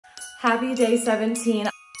Happy day 17.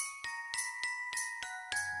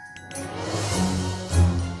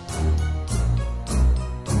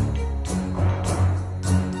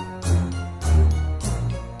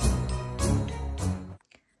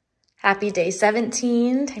 Happy day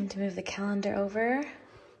 17. Time to move the calendar over.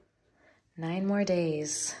 9 more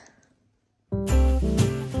days.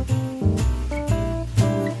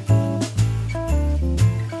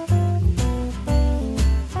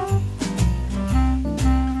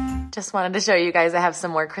 Just wanted to show you guys, I have some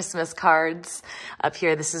more Christmas cards up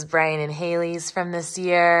here. This is Brian and Haley's from this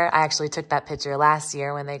year. I actually took that picture last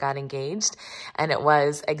year when they got engaged, and it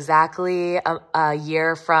was exactly a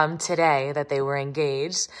year from today that they were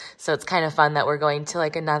engaged. So it's kind of fun that we're going to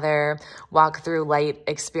like another walk through light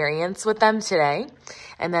experience with them today.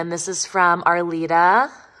 And then this is from Arlita,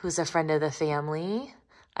 who's a friend of the family.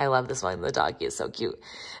 I love this one. The doggy is so cute.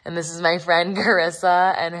 And this is my friend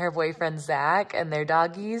Carissa and her boyfriend Zach and their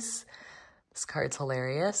doggies. This card's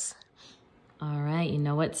hilarious. All right, you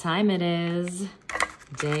know what time it is.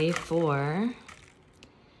 Day 4.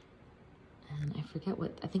 And I forget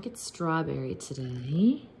what, I think it's strawberry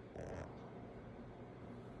today.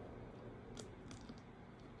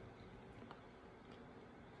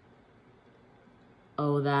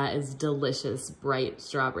 Oh, that is delicious, bright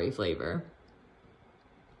strawberry flavor.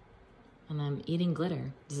 And I'm eating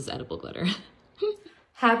glitter. This is edible glitter.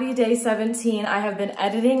 Happy day 17. I have been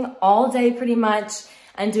editing all day pretty much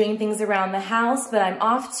and doing things around the house, but I'm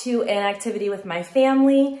off to an activity with my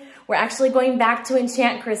family. We're actually going back to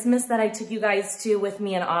Enchanted Christmas that I took you guys to with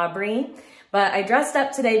me and Aubrey. But I dressed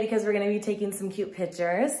up today because we're gonna be taking some cute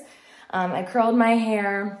pictures. I curled my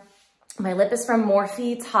hair. My lip is from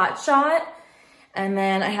Morphe's Hot Shot. And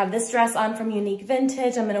then I have this dress on from Unique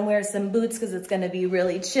Vintage. I'm gonna wear some boots because it's gonna be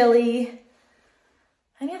really chilly.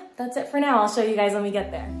 And yeah, that's it for now. I'll show you guys when we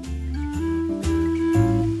get there.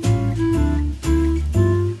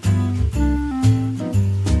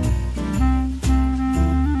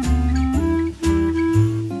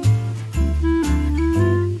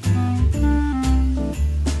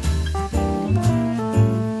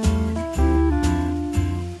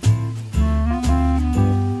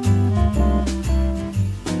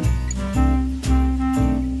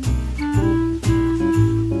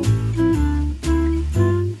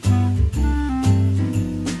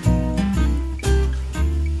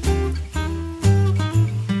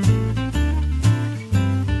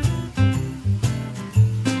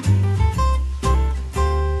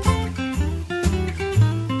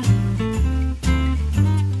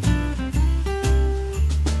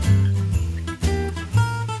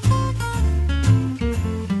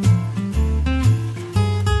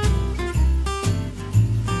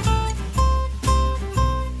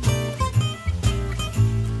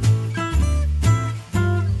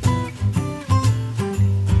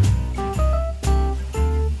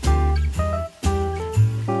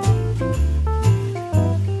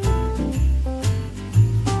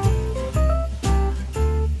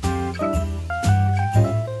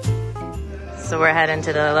 So we're heading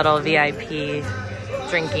to the little VIP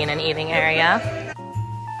drinking and eating area.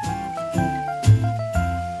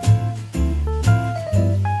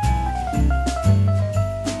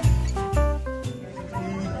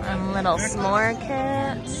 And little s'more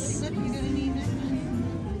kits.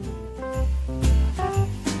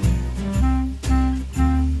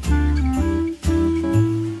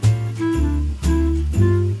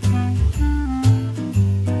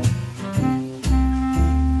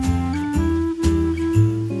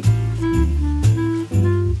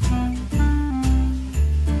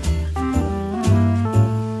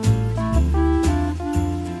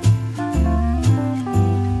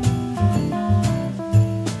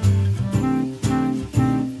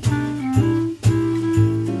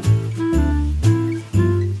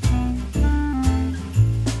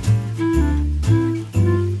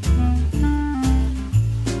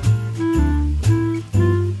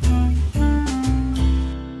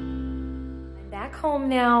 Home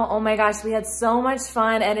now. Oh my gosh, we had so much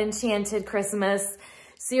fun at Enchanted Christmas.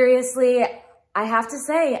 Seriously, I have to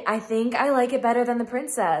say, I think I like it better than the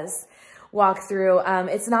Princess walkthrough.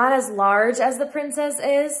 It's not as large as the Princess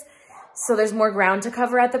is, so there's more ground to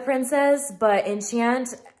cover at the Princess, but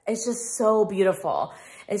Enchant, it's just so beautiful.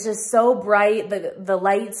 It's just so bright. The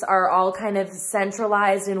lights are all kind of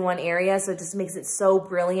centralized in one area, so it just makes it so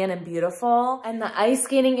brilliant and beautiful. And the ice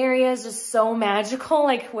skating area is just so magical,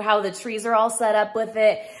 like how the trees are all set up with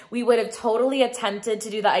it. We would have totally attempted to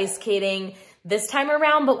do the ice skating this time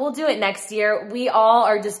around, but we'll do it next year. We all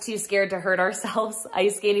are just too scared to hurt ourselves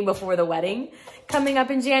ice skating before the wedding coming up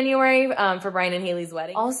in January for Brian and Haley's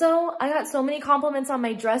wedding. Also, I got so many compliments on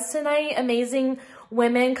my dress tonight. Amazing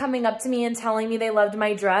women coming up to me and telling me they loved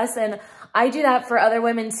my dress. And I do that for other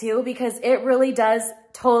women too, because it really does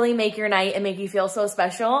totally make your night and make you feel so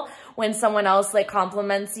special when someone else like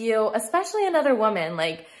compliments you, especially another woman.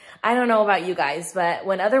 Like, I don't know about you guys, but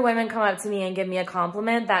when other women come up to me and give me a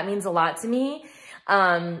compliment, that means a lot to me.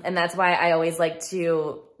 And that's why I always like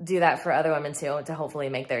to do that for other women too, to hopefully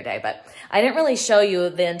make their day. But I didn't really show you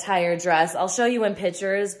the entire dress. I'll show you in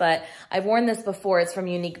pictures, but I've worn this before. It's from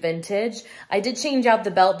Unique Vintage. I did change out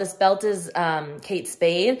the belt. This belt is Kate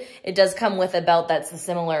Spade. It does come with a belt that's a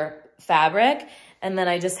similar fabric. And then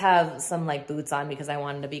I just have some like boots on because I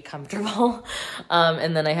wanted to be comfortable.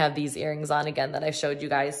 And then I have these earrings on again that I showed you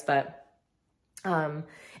guys. But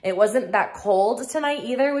it wasn't that cold tonight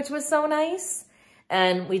either, which was so nice.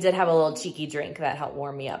 And we did have a little cheeky drink that helped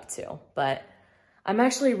warm me up too. But I'm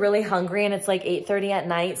actually really hungry and it's like 8:30 at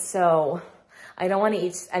night. So I don't want to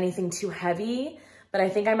eat anything too heavy. But I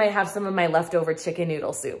think I might have some of my leftover chicken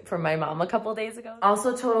noodle soup from my mom a couple days ago.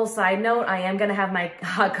 Also, total side note, I am gonna have my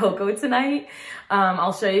hot cocoa tonight.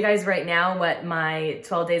 I'll show you guys right now what my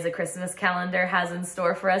 12 Days of Christmas calendar has in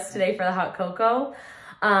store for us today for the hot cocoa.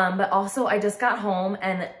 But also, I just got home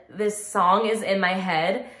and this song is in my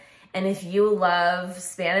head. And if you love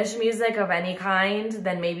Spanish music of any kind,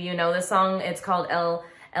 then maybe you know this song. It's called El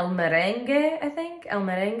Merengue, I think, El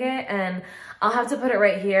Merengue. And I'll have to put it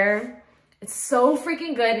right here. It's so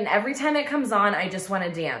freaking good, and every time it comes on, I just want to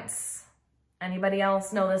dance. Anybody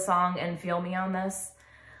else know this song and feel me on this?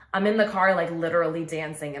 I'm in the car, like literally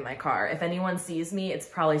dancing in my car. If anyone sees me, it's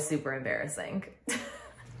probably super embarrassing.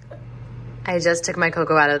 I just took my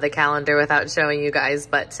cocoa out of the calendar without showing you guys,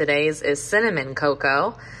 but today's is cinnamon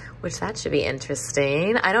cocoa, which that should be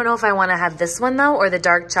interesting. I don't know if I want to have this one though, or the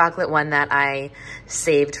dark chocolate one that I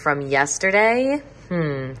saved from yesterday.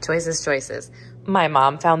 Choices. My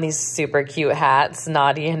mom found these super cute hats,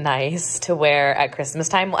 naughty and nice, to wear at Christmas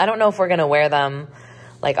time. I don't know if we're gonna wear them,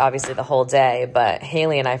 like obviously the whole day, but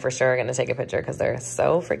Haley and I for sure are gonna take a picture because they're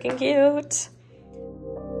so freaking cute.